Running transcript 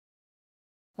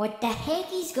What the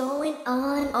heck is going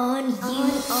on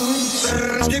you?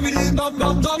 Skibbidi dum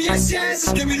dum dum, yes yes.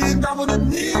 Skibbidi dum dum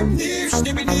dim dim.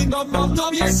 Skibbidi dum dum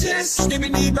dum, yes yes.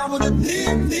 Skibbidi dum dum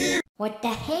dim dim. What the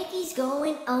heck is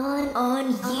going on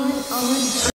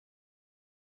you?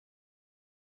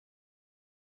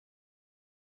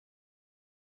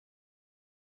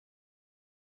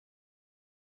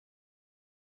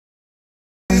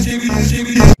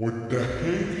 What the heck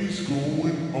is going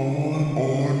on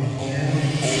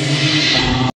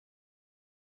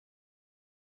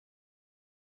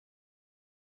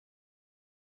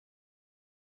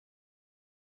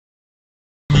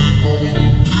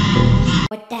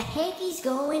What the heck is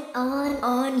going on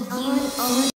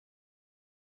you?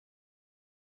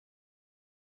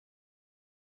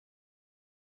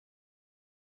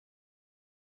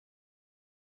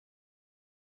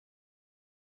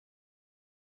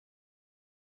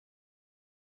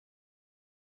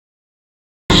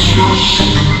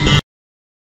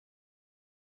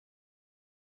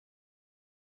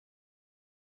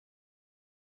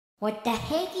 What the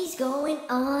heck is going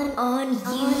on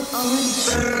you?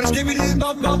 Skibbidi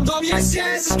dum dum dum, yes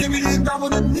yes. Skibbidi dum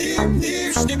dum dim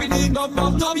dim. Skibbidi dum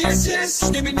dum dum, yes yes.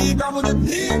 Skibbidi dum dum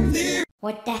dim dim.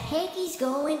 What the heck is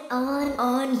going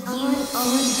on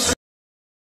you?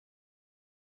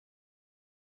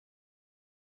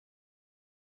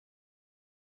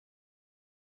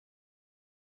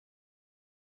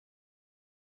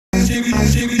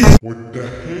 What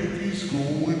the heck is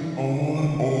going on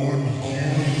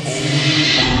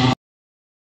here?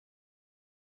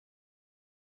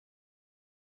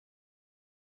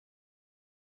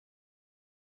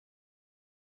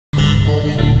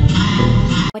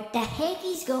 What the heck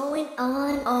is going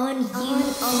on you?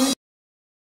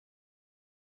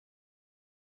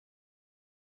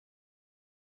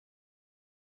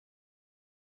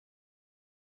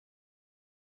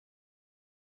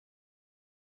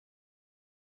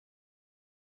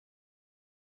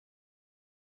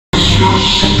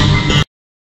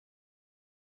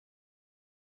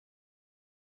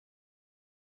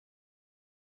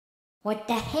 What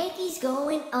the heck is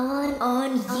going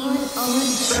on you?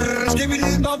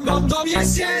 Skibbidi dum dum dum,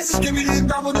 yes yes. Skibbidi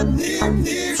dum dum dim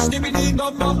dim. Skibbidi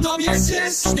dum dum dum, yes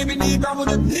yes. Skibbidi dum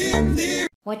dum dim dim.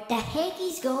 What the heck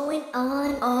is going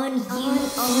on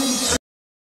you?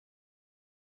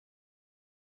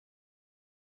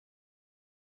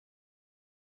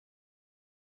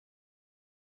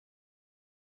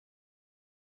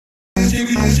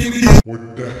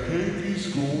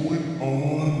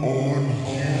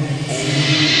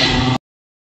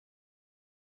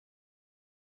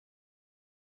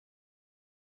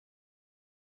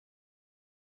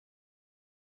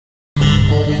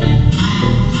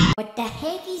 What the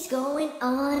heck is going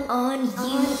on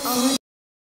here?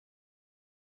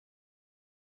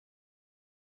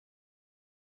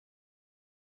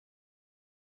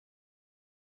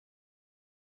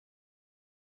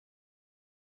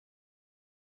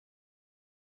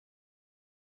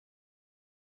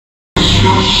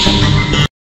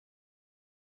 What the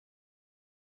heck is going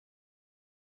on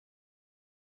you?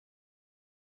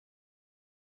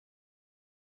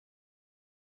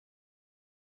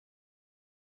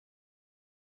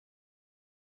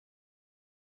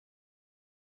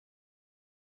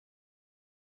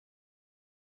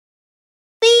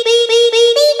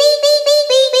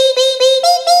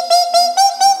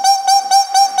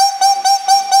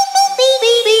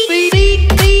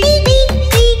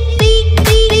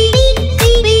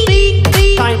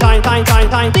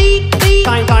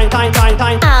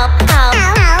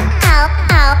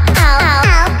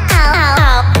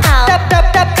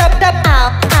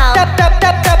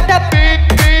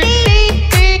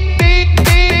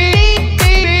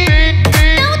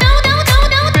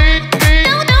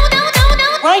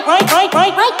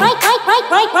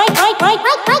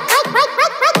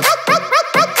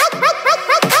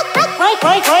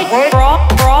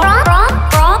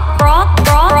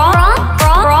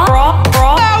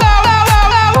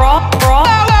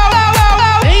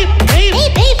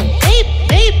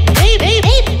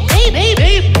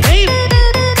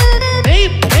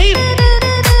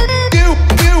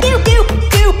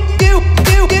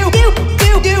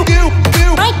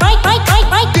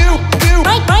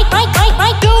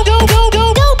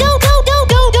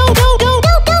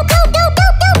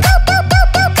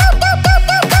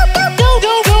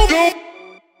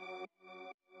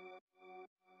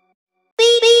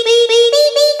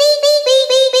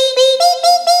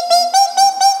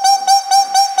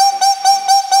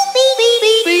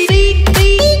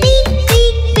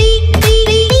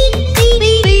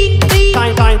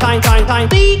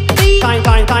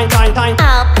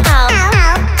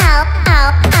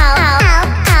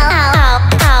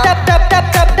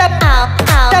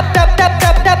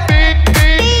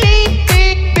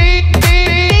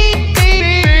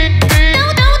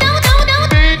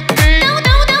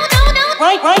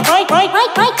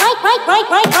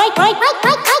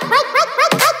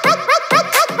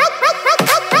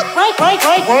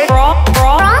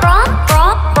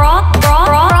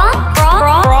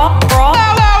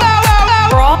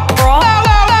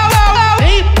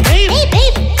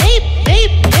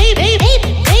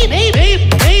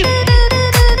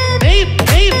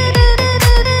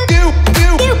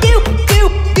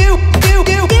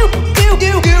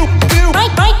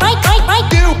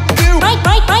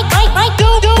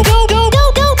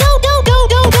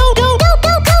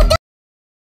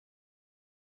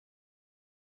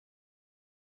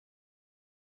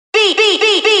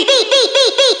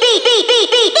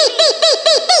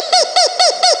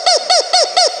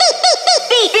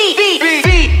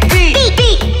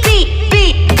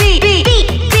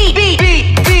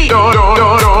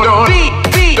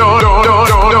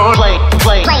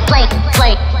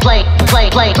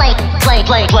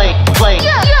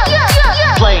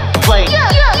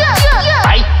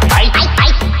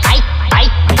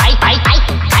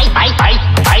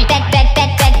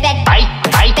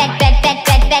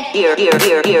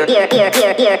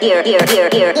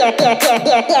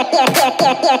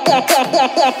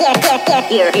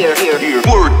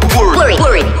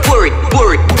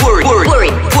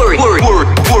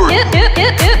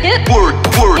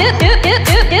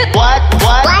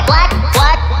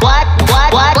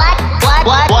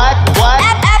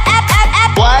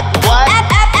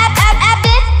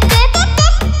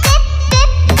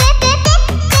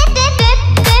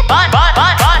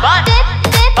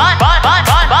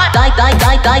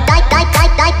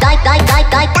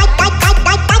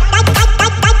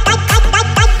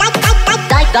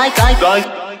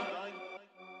 Die.